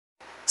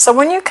So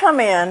when you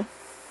come in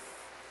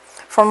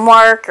from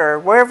work or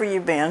wherever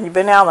you've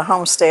been out on the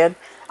homestead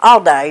all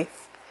day,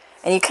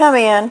 and you come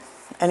in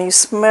and you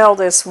smell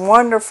this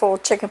wonderful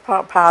chicken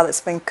pot pie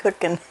that's been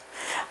cooking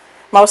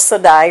most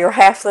of the day or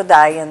half the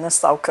day in the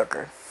slow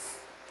cooker.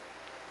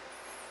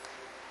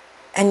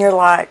 And you're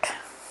like,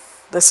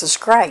 this is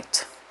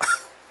great.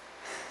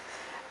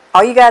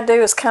 All you got to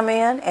do is come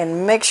in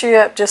and mix you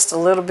up just a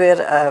little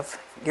bit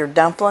of your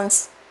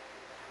dumplings,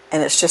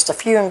 and it's just a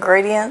few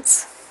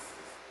ingredients.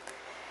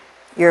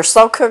 Your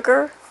slow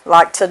cooker,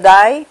 like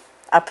today,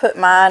 I put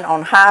mine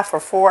on high for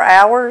 4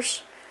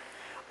 hours,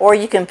 or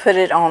you can put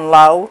it on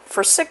low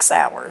for 6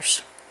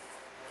 hours.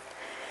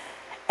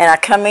 And I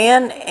come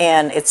in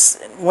and it's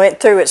went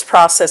through its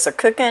process of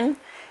cooking,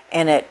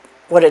 and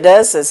what it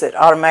does is it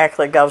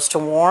automatically goes to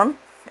warm,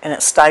 and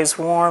it stays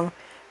warm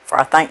for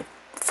I think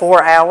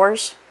 4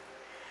 hours.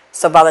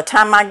 So by the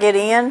time I get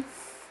in,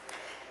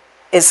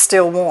 it's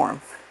still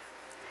warm.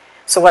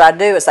 So what I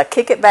do is I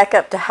kick it back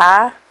up to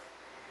high.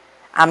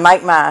 I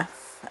make my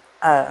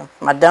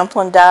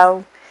dumpling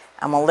dough.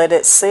 I'm going to let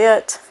it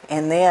sit,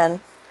 and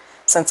then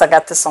since I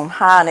got this on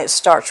high and it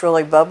starts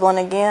really bubbling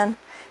again,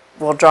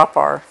 we'll drop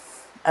our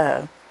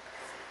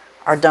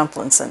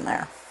dumplings in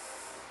there.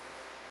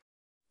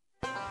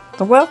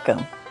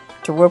 Welcome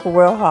to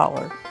Whippoorwill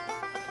Holler.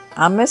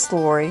 I'm Miss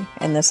Lori,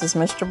 and this is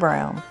Mr.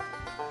 Brown.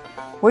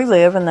 We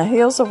live in the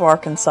hills of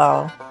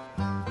Arkansas.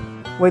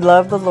 We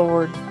love the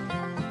Lord.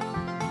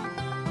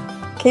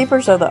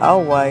 Keepers of the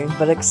old way,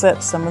 but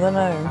accept some of the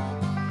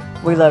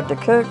new. We love to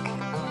cook,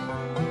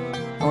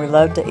 and we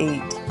love to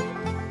eat.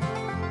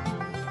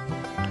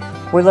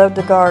 We love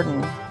to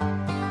garden.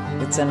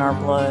 It's in our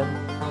blood.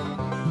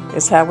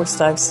 It's how we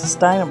stay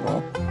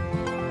sustainable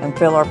and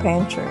fill our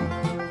pantry.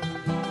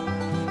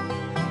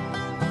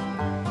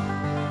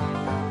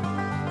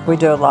 We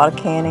do a lot of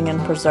canning and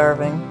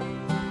preserving.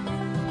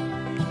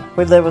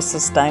 We live a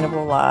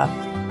sustainable life.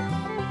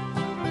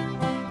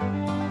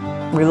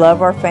 We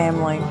love our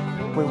family.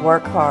 We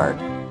work hard.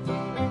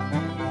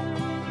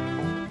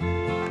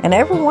 And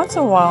every once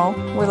in a while,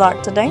 we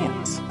like to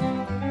dance.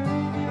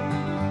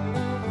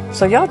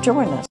 So y'all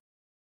join us.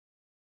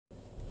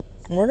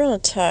 We're going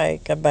to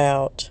take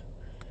about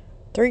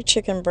 3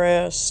 chicken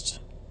breasts.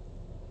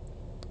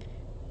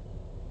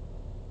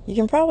 You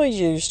can probably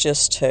use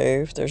just 2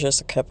 if there's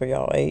just a couple of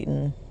y'all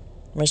eating.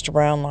 Mr.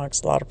 Brown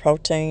likes a lot of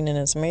protein in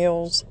his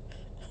meals,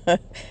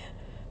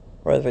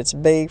 whether it's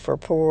beef or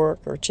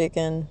pork or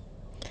chicken.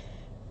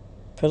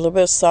 Put a little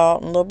bit of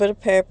salt and a little bit of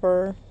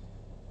pepper.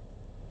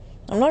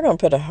 I'm not going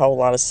to put a whole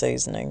lot of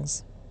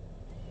seasonings.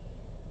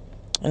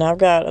 And I've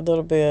got a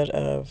little bit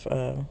of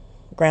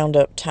ground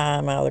up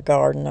thyme out of the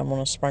garden. I'm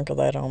going to sprinkle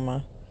that on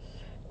my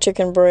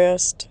chicken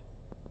breast.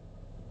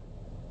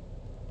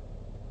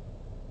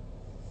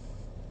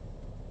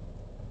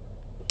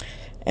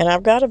 And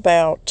I've got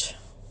about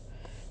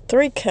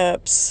 3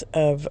 cups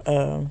of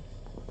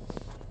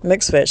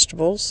mixed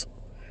vegetables,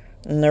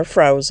 and they're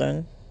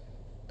frozen,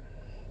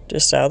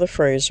 just out of the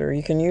freezer.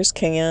 You can use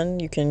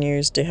canned, you can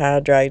use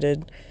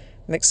dehydrated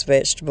mixed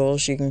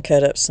vegetables. You can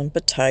cut up some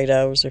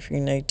potatoes if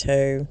you need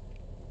to.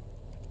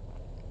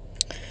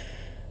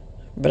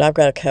 But I've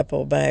got a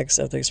couple of bags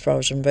of these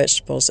frozen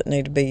vegetables that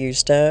need to be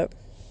used up.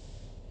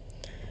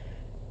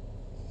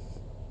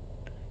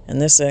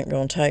 And this ain't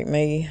going to take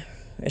me,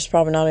 it's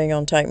probably not even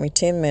going to take me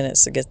 10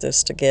 minutes to get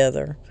this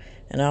together.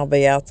 And I'll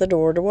be out the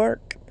door to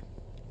work.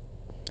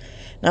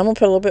 Now I'm going to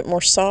put a little bit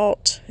more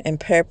salt and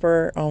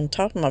pepper on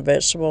top of my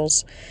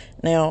vegetables.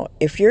 Now,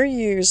 if you're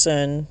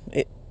using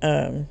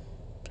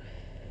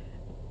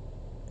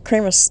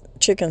cream of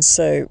chicken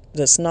soup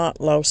that's not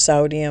low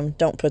sodium,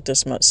 don't put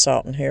this much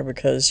salt in here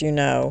because you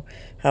know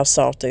how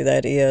salty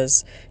that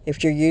is.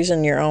 If you're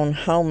using your own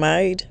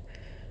homemade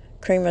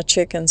cream of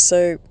chicken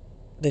soup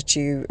that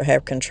you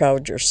have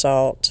controlled your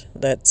salt,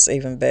 that's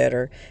even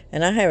better.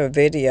 And I have a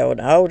video, an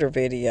older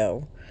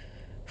video,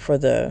 for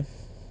the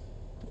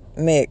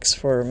mix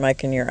for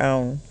making your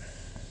own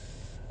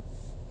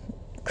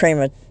cream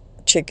of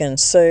chicken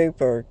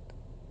soup or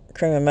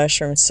cream of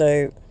mushroom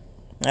soup.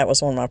 That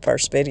was one of my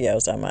first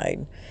videos I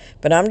made.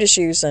 But I'm just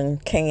using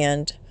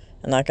canned,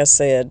 and like I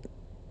said,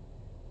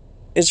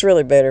 it's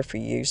really better if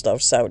you use low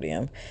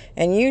sodium.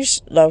 And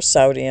use low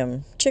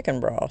sodium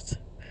chicken broth.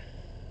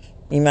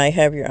 You may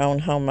have your own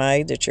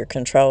homemade that you're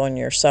controlling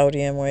your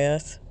sodium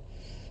with,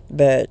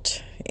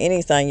 but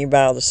anything you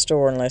buy at the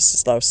store, unless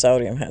it's low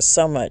sodium, has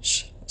so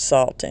much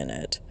salt in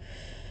it.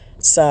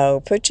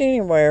 So put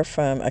anywhere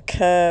from a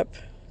cup,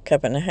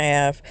 cup and a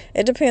half.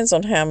 It depends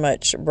on how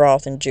much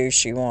broth and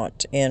juice you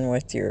want in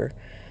with your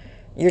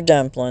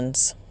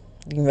dumplings.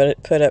 You can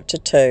put up to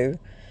 2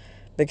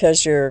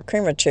 because your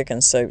cream of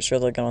chicken soup's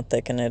really going to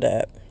thicken it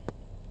up.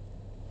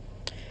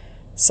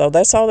 So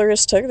that's all there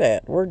is to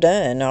that. We're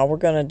done. All we're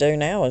going to do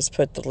now is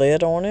put the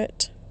lid on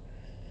it.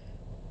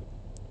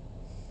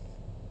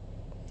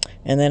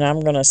 And then I'm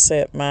going to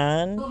set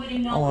mine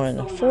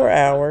on 4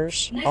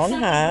 hours on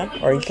high,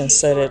 or you can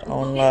set it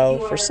on low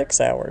for 6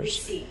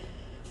 hours.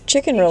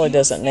 Chicken really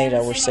doesn't need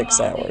over 6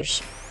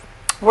 hours.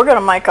 We're going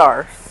to make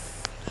our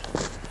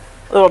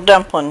little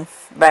dumpling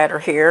batter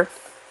here,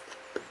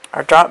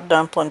 our drop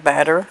dumpling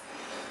batter.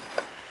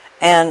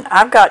 And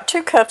I've got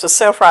 2 cups of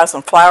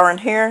self-rising flour in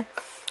here.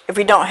 If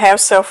you don't have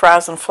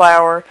self-rising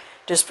flour,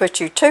 just put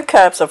you 2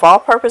 cups of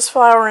all-purpose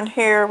flour in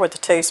here with a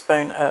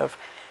teaspoon of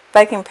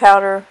baking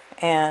powder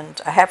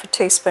and a half a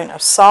teaspoon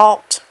of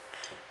salt.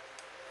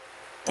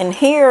 In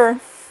here,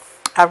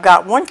 I've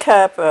got 1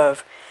 cup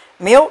of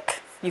milk.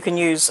 You can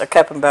use a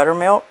cup of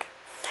buttermilk.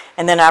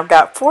 And then I've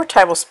got 4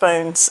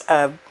 tablespoons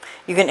of,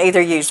 you can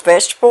either use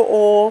vegetable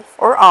oil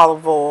or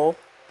olive oil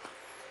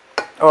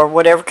or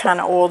whatever kind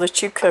of oil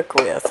that you cook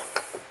with.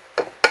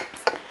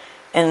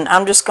 And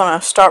I'm just going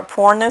to start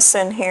pouring this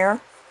in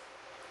here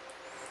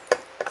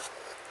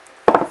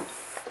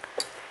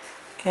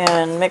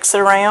and mix it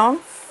around.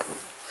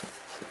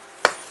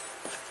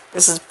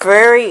 This is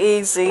very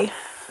easy.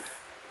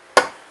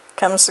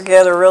 Comes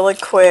together really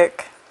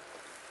quick.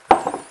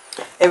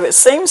 If it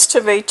seems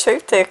to be too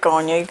thick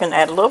on you, you can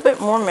add a little bit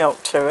more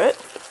milk to it.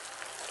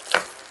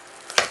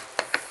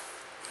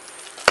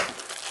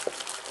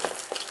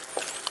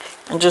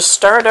 And just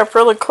stir it up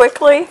really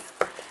quickly,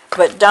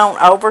 but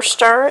don't over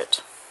stir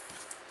it.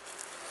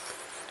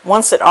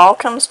 Once it all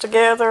comes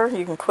together,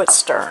 you can quit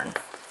stirring.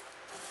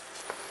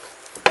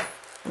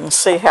 And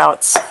see how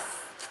it's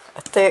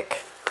a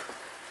thick,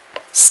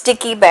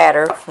 sticky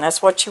batter, and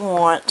that's what you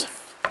want.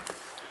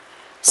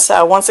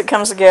 So once it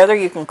comes together,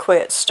 you can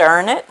quit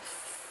stirring it.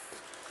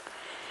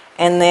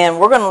 And then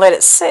we're going to let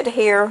it sit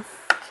here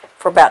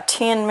for about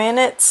 10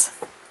 minutes.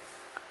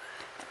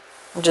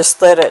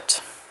 Just let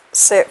it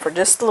sit for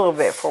just a little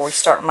bit before we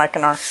start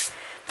making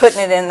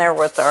putting it in there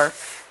with our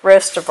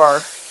rest of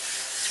our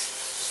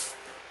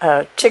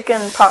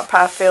chicken pot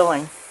pie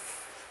filling.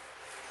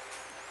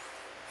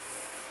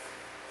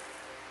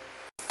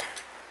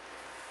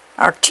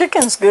 Our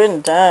chicken's good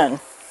and done.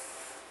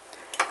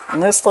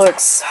 And this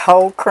looks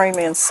so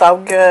creamy and so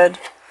good.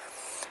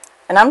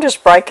 And I'm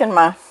just breaking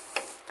my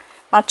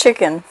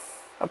chicken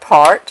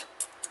apart.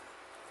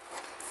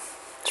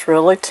 It's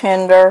really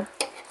tender.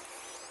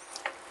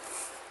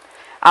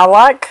 I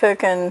like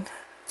cooking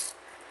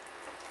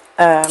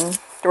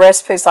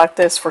recipes like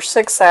this for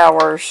 6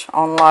 hours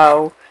on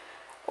low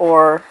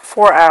or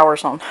 4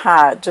 hours on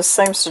high. It just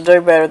seems to do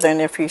better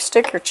than if you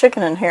stick your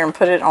chicken in here and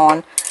put it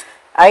on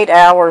 8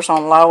 hours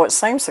on low. It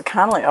seems to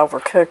kindly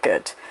overcook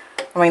it.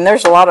 I mean,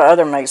 there's a lot of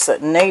other meats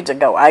that need to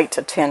go 8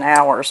 to 10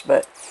 hours,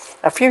 but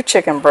a few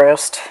chicken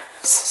breasts,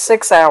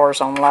 6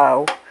 hours on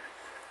low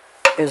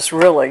is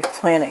really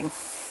plenty.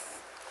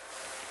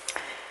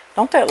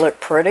 Don't that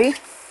look pretty?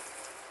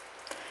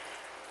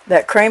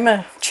 That cream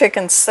of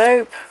chicken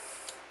soup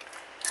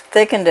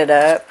thickened it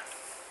up,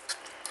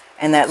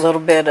 and that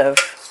little bit of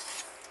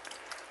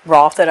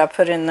broth that I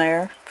put in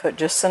there, put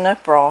just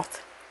enough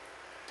broth,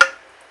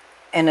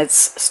 and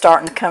it's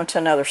starting to come to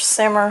another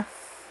simmer.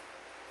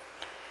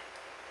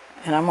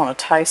 And I'm going to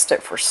taste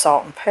it for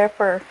salt and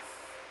pepper.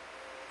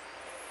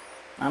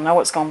 I know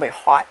it's going to be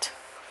hot.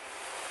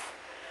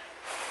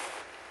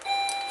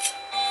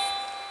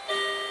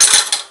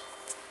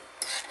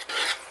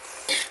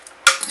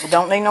 You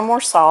don't need no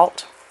more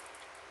salt.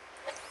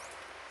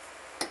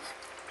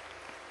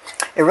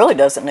 It really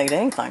doesn't need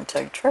anything, to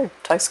tell you the truth.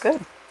 Tastes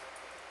good.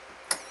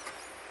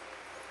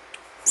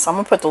 So I'm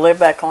going to put the lid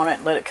back on it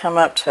and let it come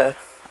up to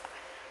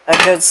a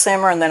good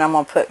simmer, and then I'm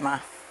going to put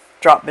my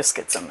drop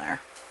biscuits in there.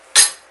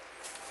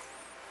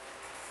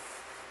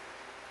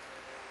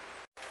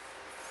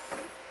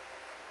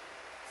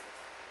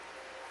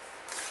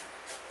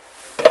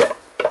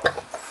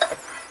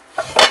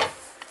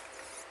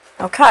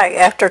 Okay,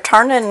 after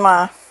turning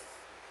my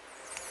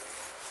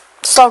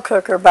slow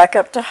cooker back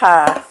up to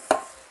high,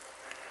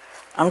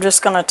 I'm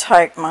just going to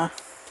take my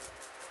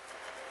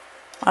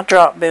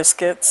drop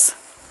biscuits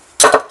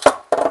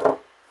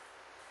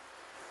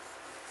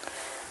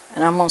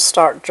and I'm going to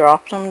start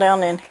dropping them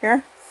down in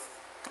here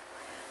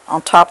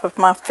on top of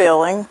my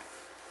filling.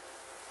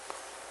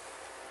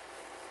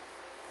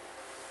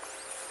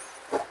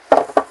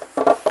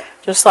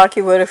 Just like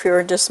you would if you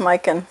were just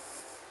making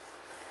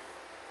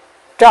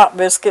drop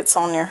biscuits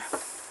on your,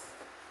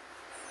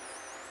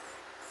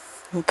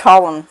 you can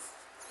call them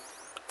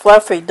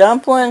fluffy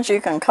dumplings,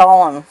 you can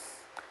call them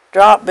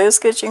drop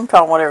biscuits, you can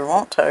call them whatever you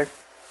want to.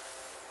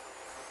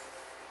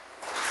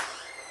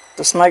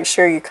 Just make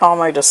sure you call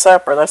me to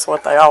supper, that's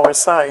what they always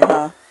say,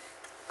 huh?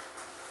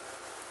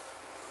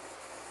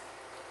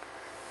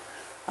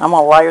 I'm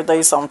going to layer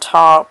these on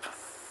top.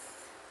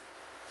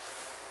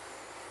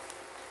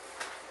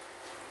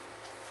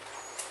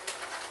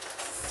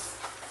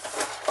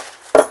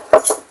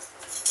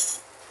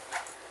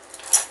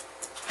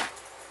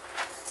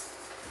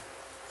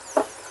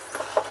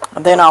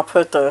 And then I'll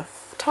put the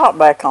top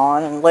back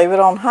on and leave it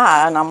on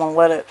high, and I'm going to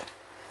let it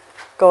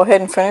go ahead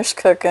and finish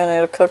cooking.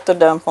 It'll cook the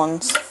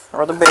dumplings,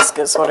 or the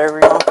biscuits, whatever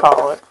you want to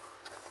call it.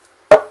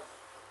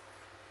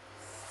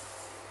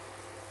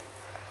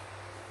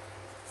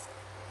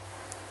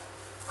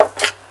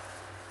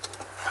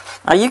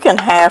 Now you can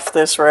half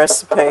this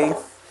recipe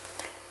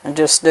and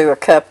just do a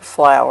cup of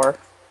flour.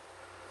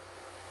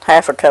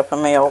 half a cup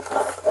of milk,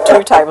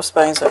 2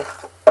 tablespoons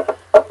of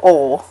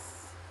oil,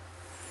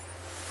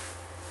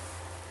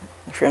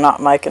 if you're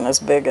not making as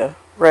big a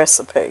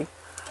recipe.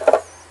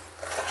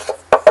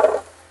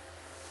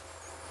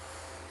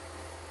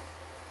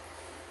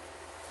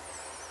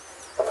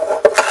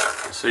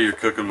 I see you're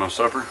cooking my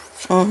supper.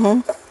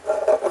 Mm-hmm.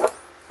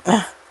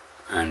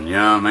 And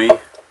yummy.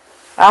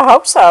 I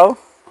hope so.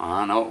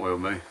 I know it will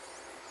be.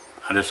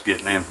 I'm just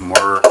getting in from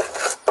work.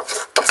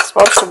 It's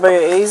supposed to be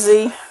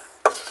an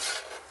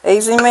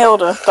easy meal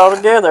to throw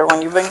together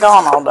when you've been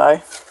gone all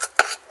day.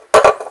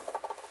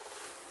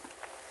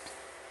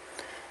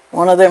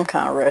 One of them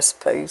kind of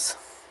recipes.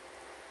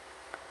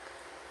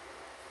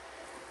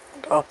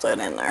 Drop that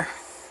in there.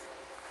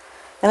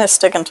 And it's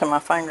sticking to my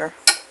finger.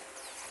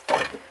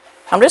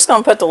 I'm just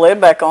going to put the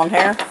lid back on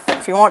here.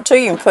 If you want to,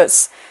 you can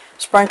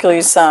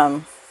sprinkle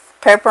some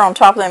pepper on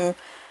top of them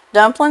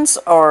dumplings,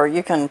 or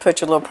you can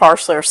put your little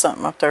parsley or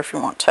something up there if you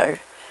want to.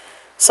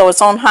 So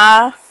it's on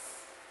high.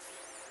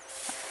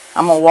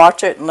 I'm going to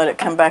watch it and let it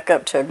come back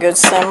up to a good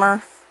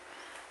simmer,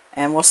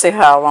 and we'll see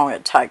how long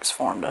it takes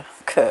for them to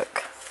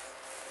cook.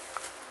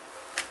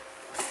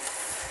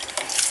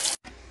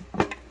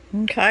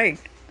 Okay.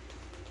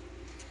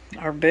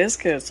 Our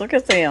biscuits, look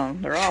at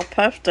them. They're all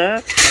puffed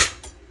up.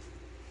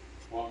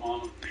 What,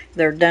 Mama?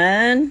 They're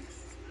done,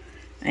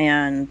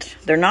 and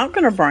they're not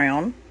going to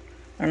brown.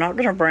 They're not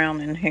going to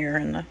brown in here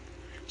in the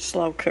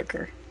slow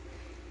cooker.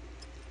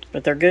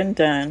 But they're good and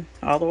done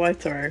all the way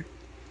through.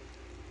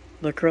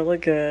 Look really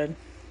good.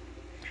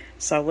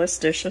 So let's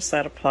dish this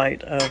out a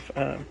plate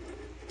of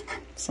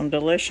some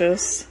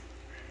delicious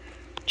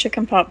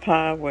chicken pot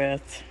pie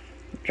with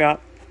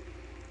drop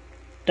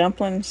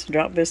dumplings,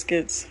 drop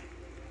biscuits,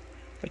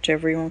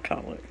 whichever you want to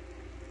call it.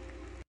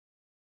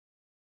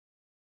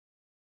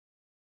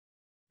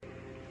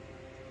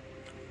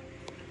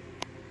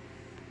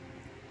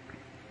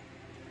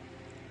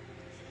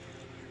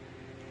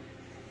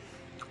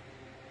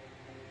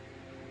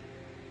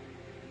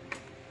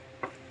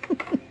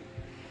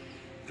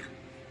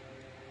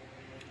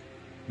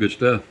 Good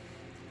stuff.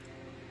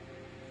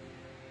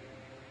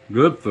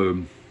 Good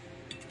food.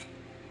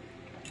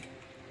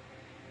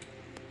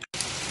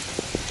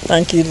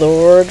 Thank you,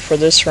 Lord, for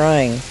this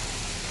rain.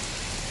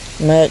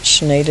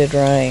 Much needed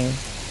rain.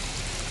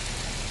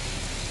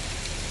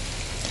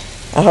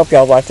 I hope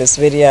y'all like this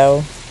video.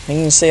 And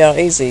you can see how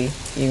easy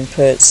you can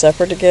put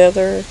supper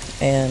together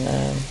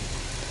and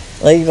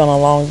leave on a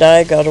long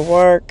day, go to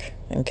work,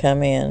 and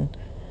come in.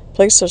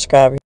 Please subscribe.